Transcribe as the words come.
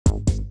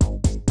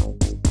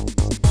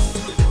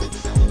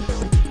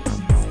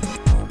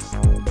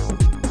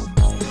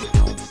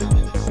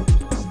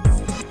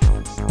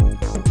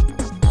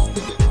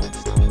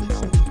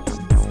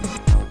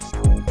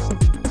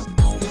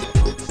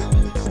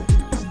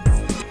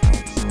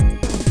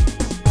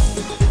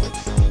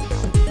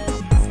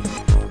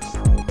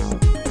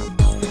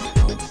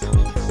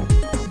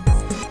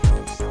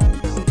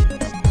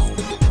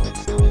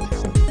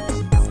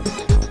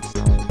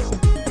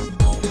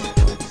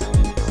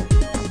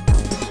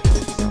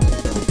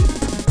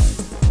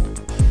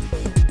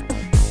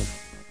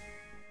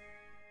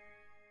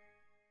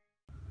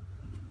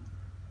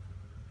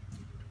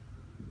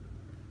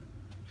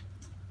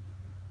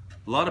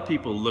A lot of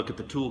people look at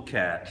the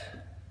Toolcat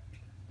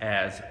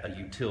as a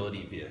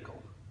utility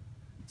vehicle.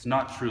 It's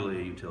not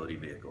truly a utility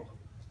vehicle.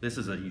 This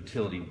is a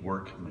utility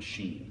work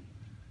machine.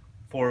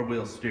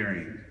 Four-wheel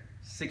steering,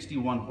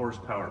 61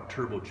 horsepower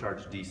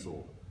turbocharged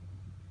diesel,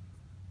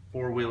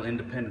 four-wheel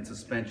independent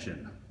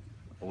suspension,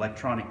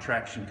 electronic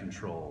traction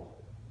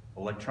control,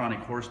 electronic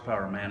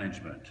horsepower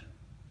management.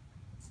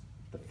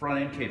 The front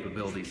end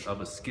capabilities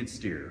of a skid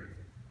steer,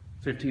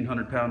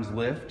 1,500 pounds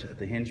lift at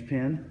the hinge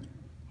pin,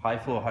 high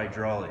flow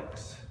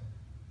hydraulics,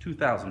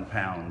 2,000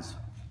 pounds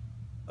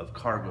of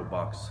cargo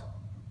box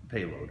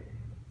payload,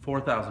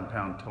 4,000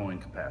 pound towing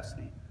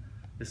capacity.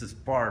 This is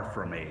far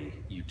from a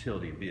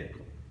utility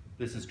vehicle.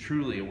 This is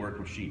truly a work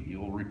machine. You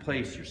will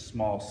replace your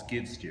small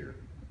skid steer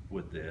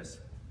with this,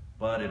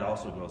 but it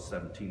also goes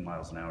 17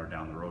 miles an hour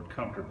down the road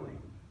comfortably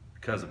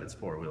because of its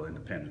four-wheel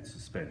independent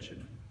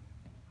suspension.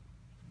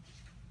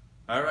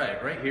 All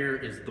right here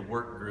is the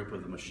work group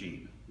of the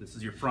machine. This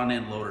is your front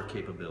end loader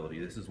capability.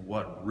 This is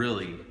what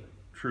really,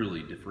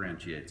 truly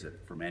differentiates it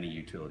from any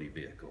utility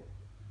vehicle.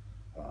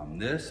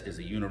 This is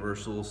a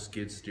universal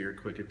skid steer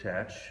quick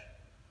attach.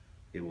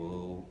 It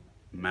will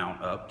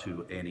mount up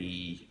to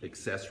any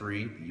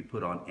accessory that you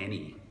put on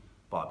any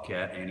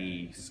Bobcat,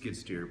 any skid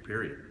steer,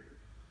 period.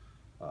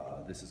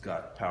 This has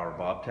got power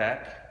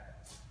Bobtack.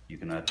 You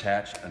can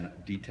attach and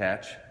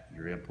detach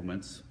your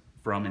implements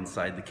from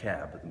inside the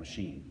cab of the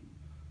machine.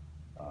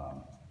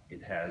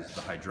 It has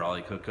the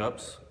hydraulic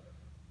hookups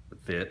that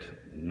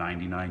fit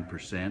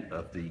 99%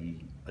 of the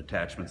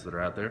attachments that are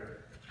out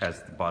there. It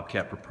has the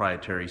Bobcat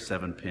proprietary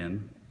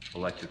 7-pin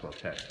electrical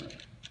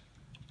attachment.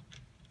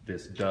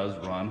 This does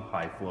run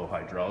high flow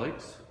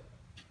hydraulics.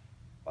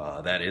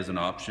 That is an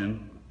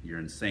option. You're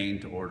insane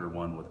to order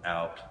one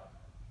without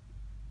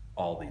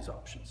all these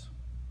options.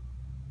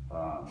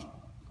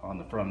 On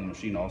the front of the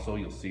machine also,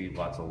 you'll see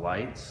lots of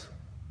lights.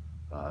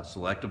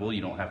 Selectable,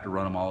 you don't have to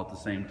run them all at the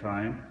same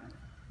time.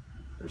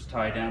 There's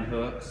tie-down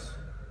hooks.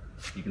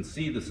 You can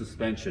see the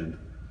suspension.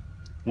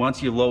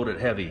 Once you load it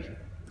heavy,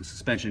 the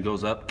suspension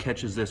goes up,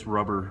 catches this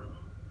rubber.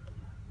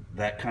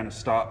 That kind of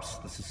stops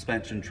the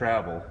suspension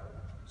travel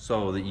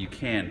so that you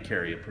can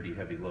carry a pretty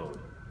heavy load.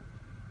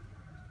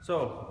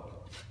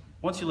 So,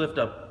 once you lift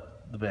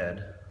up the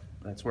bed,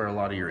 that's where a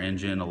lot of your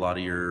engine, a lot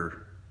of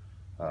your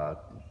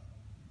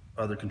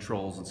other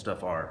controls and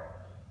stuff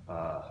are.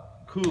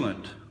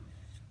 Coolant,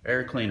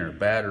 air cleaner,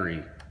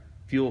 battery,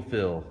 fuel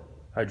fill,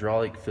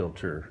 hydraulic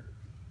filter.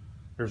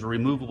 There's a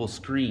removable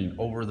screen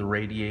over the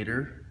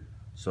radiator,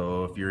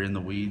 so if you're in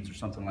the weeds or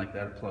something like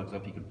that, it plugs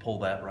up, you can pull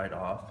that right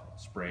off,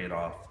 spray it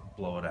off,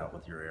 blow it out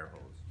with your air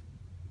hose.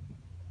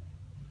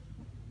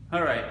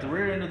 All right, the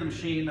rear end of the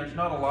machine, there's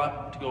not a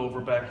lot to go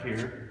over back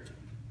here.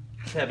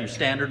 You have your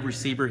standard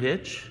receiver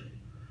hitch.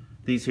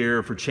 These here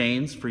are for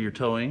chains for your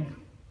towing.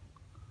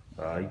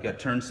 You've got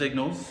turn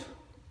signals,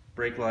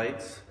 brake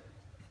lights.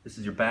 This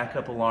is your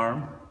backup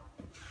alarm.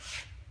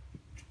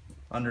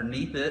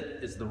 Underneath it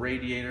is the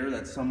radiator.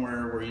 That's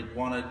somewhere where you'd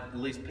want to at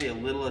least pay a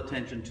little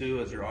attention to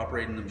as you're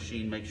operating the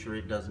machine. Make sure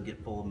it doesn't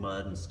get full of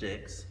mud and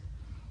sticks.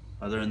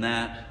 Other than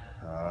that,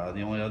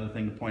 the only other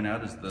thing to point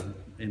out is the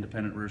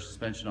independent rear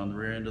suspension on the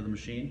rear end of the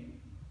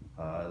machine.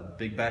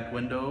 Big back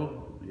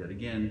window, yet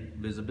again,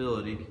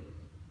 visibility.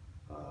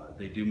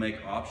 They do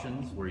make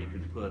options where you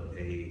can put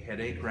a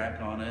headache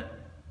rack on it.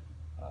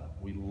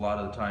 A lot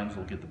of the times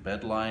we'll get the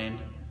bed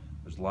lined.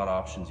 There's a lot of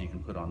options you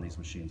can put on these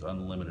machines,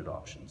 unlimited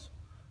options.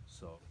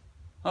 So,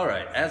 all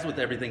right, as with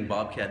everything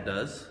Bobcat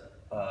does,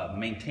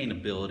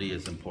 maintainability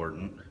is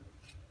important.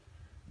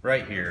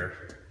 Right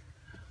here,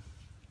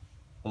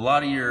 a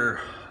lot of your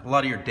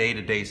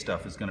day-to-day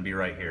stuff is going to be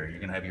right here. You're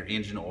going to have your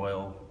engine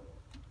oil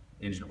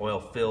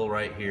fill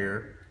right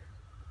here,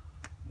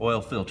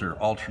 oil filter,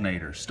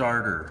 alternator,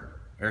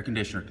 starter, air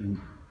conditioner,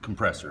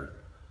 compressor.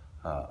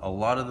 A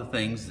lot of the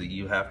things that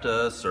you have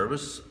to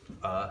service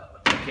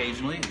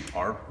occasionally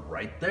are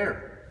right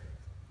there.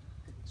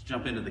 Let's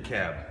jump into the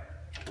cab.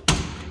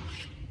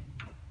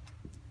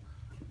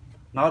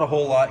 Not a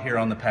whole lot here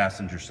on the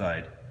passenger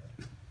side.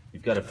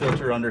 You've got a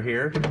filter under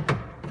here.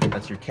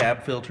 That's your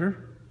cab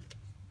filter.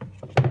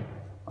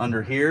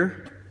 Under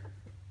here,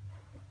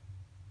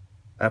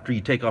 after you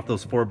take off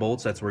those 4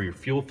 bolts, that's where your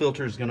fuel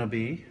filter is going to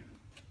be.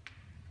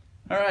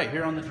 All right,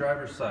 here on the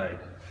driver's side,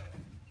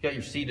 you got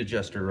your seat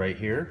adjuster right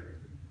here.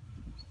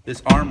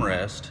 This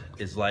armrest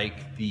is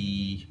like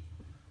the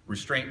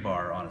restraint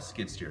bar on a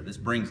skid steer. This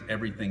brings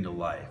everything to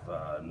life.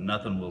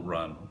 Nothing will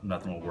run,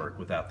 nothing will work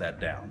without that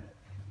down.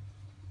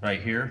 Right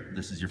here,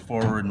 this is your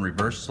forward and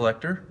reverse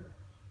selector.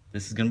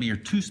 This is going to be your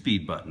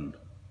 2-speed button.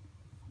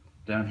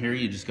 Down here,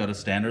 you just got a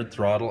standard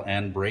throttle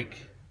and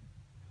brake.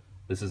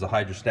 This is a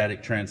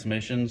hydrostatic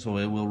transmission, so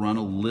it will run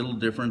a little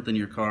different than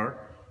your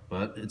car,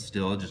 but it's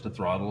still just a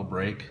throttle, a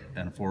brake,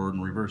 and a forward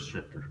and reverse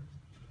shifter.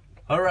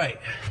 All right,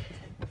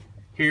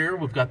 here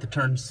we've got the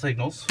turn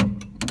signals.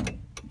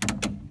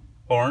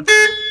 Horn.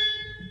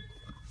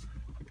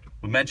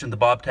 We mentioned the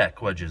Bobcat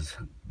wedges.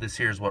 This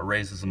here is what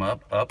raises them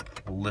up.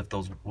 We'll lift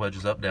those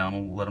wedges up,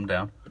 down, we'll let them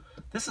down.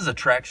 This is a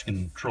traction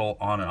control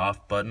on and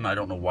off button. I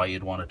don't know why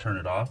you'd want to turn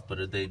it off,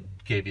 but they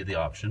gave you the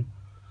option.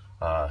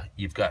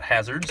 You've got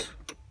hazards,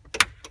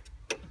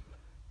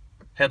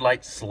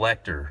 headlight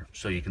selector,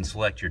 so you can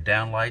select your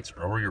down lights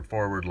or your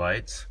forward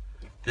lights.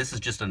 This is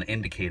just an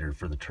indicator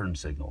for the turn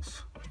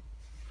signals.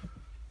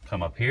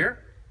 Come up here.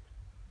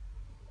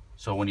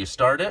 So when you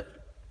start it,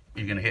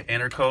 you're going to hit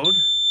enter code.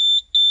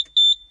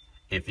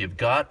 If you've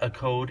got a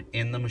code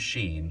in the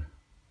machine,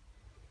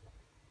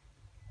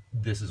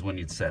 this is when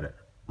you'd set it.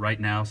 Right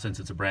now, since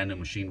it's a brand new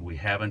machine, we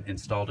haven't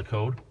installed a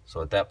code.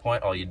 So at that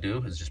point, all you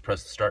do is just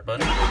press the start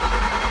button.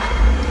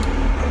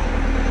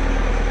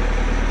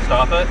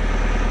 Stop it.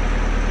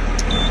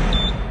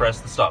 Press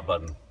the stop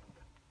button.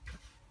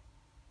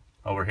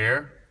 Over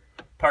here,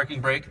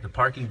 parking brake. The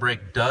parking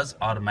brake does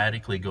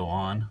automatically go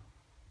on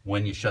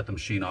when you shut the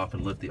machine off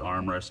and lift the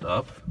armrest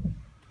up.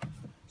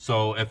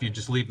 So if you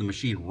just leave the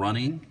machine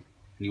running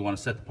and you want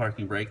to set the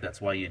parking brake, that's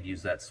why you'd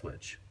use that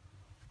switch.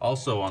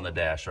 Also on the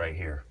dash right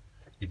here,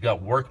 you've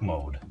got work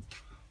mode.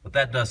 What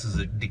that does is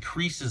it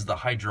decreases the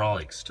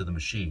hydraulics to the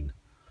machine.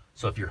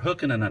 So if you're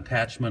hooking an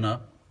attachment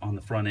up on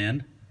the front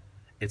end,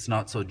 it's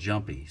not so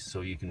jumpy.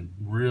 So you can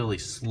really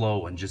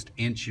slow and just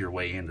inch your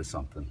way into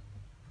something.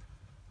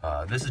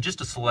 This is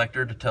just a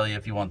selector to tell you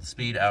if you want the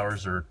speed,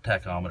 hours, or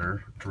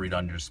tachometer to read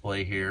on your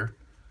display here.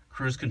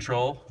 Cruise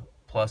control,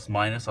 plus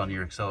minus on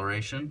your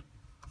acceleration.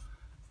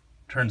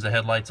 Turns the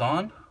headlights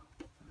on.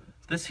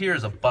 This here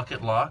is a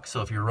bucket lock,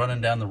 so if you're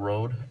running down the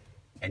road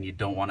and you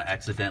don't want to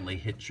accidentally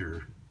hit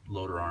your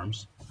loader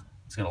arms,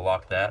 it's going to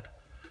lock that.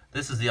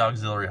 This is the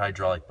auxiliary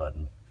hydraulic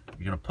button.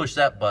 You're going to push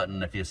that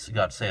button if you've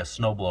got, say, a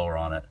snowblower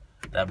on it.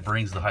 That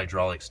brings the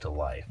hydraulics to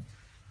life.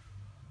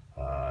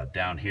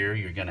 Down here,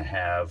 you're going to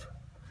have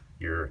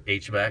your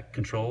HVAC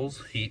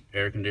controls, heat,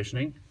 air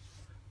conditioning.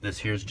 This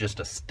here's just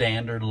a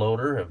standard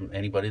loader. If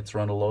anybody that's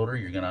run a loader,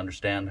 you're going to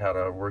understand how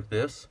to work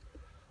this.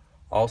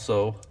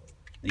 Also,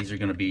 these are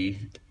going to be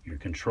your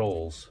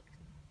controls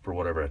for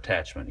whatever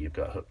attachment you've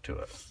got hooked to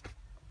it.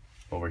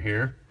 Over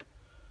here,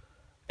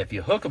 if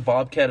you hook a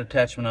Bobcat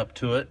attachment up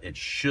to it, it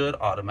should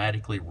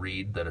automatically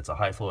read that it's a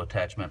high flow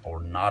attachment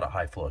or not a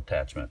high flow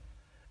attachment.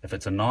 If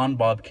it's a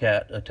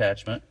non-Bobcat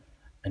attachment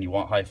and you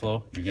want high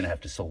flow, you're going to have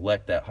to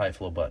select that high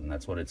flow button.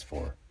 That's what it's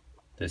for.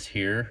 This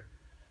here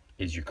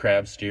is your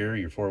crab steer,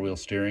 your four-wheel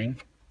steering.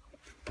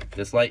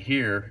 This light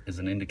here is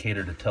an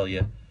indicator to tell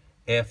you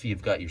if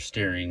you've got your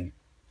steering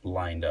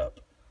lined up.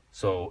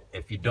 So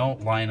if you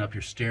don't line up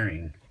your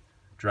steering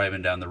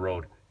driving down the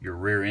road, your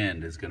rear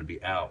end is going to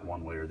be out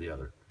one way or the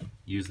other.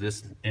 Use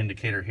this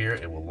indicator here,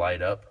 it will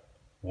light up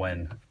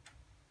when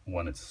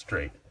it's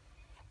straight.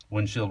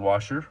 Windshield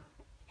washer,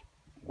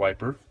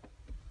 wiper,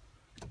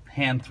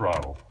 hand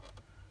throttle.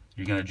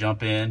 You're going to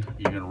jump in,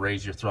 you're going to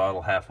raise your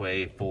throttle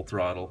halfway, full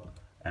throttle,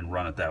 and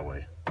run it that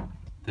way.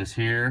 This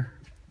here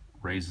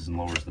raises and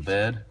lowers the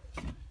bed.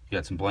 You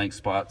got some blank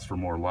spots for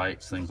more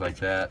lights, things like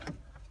that.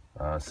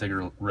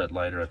 Cigarette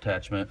lighter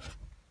attachment.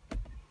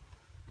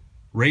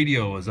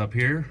 Radio is up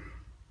here.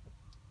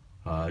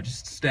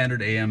 Just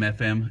standard AM,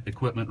 FM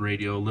equipment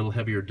radio, a little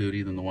heavier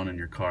duty than the one in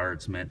your car.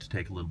 It's meant to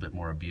take a little bit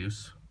more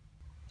abuse.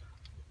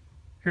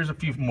 Here's a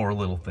few more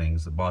little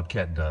things that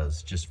Bobcat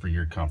does just for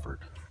your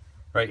comfort.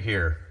 Right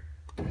here,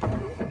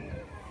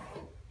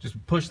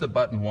 just push the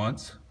button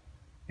once,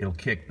 it'll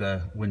kick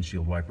the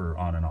windshield wiper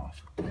on and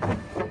off.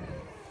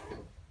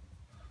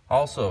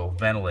 Also,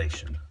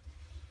 ventilation.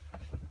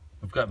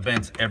 We've got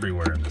vents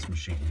everywhere in this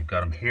machine. You've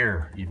got them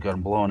here, you've got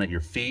them blowing at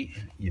your feet,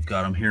 you've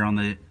got them here on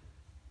the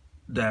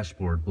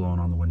dashboard blowing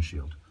on the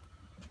windshield.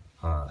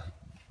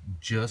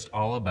 Just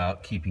all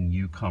about keeping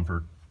you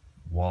comfort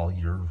while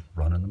you're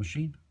running the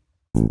machine.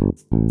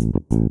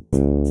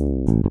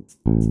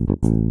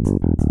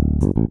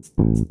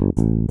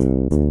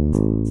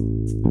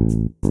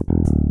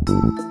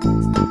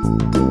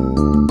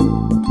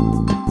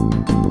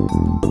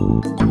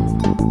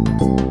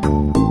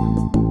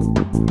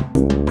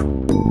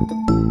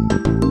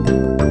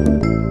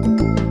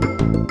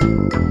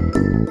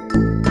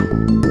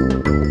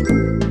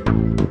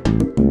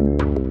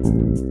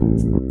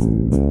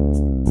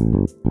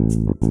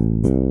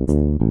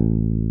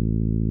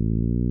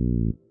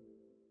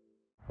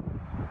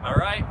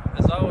 Alright,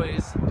 as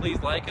always,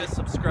 please like us,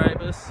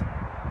 subscribe us.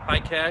 Hi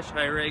Cash,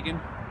 hi Reagan.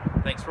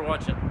 Thanks for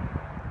watching.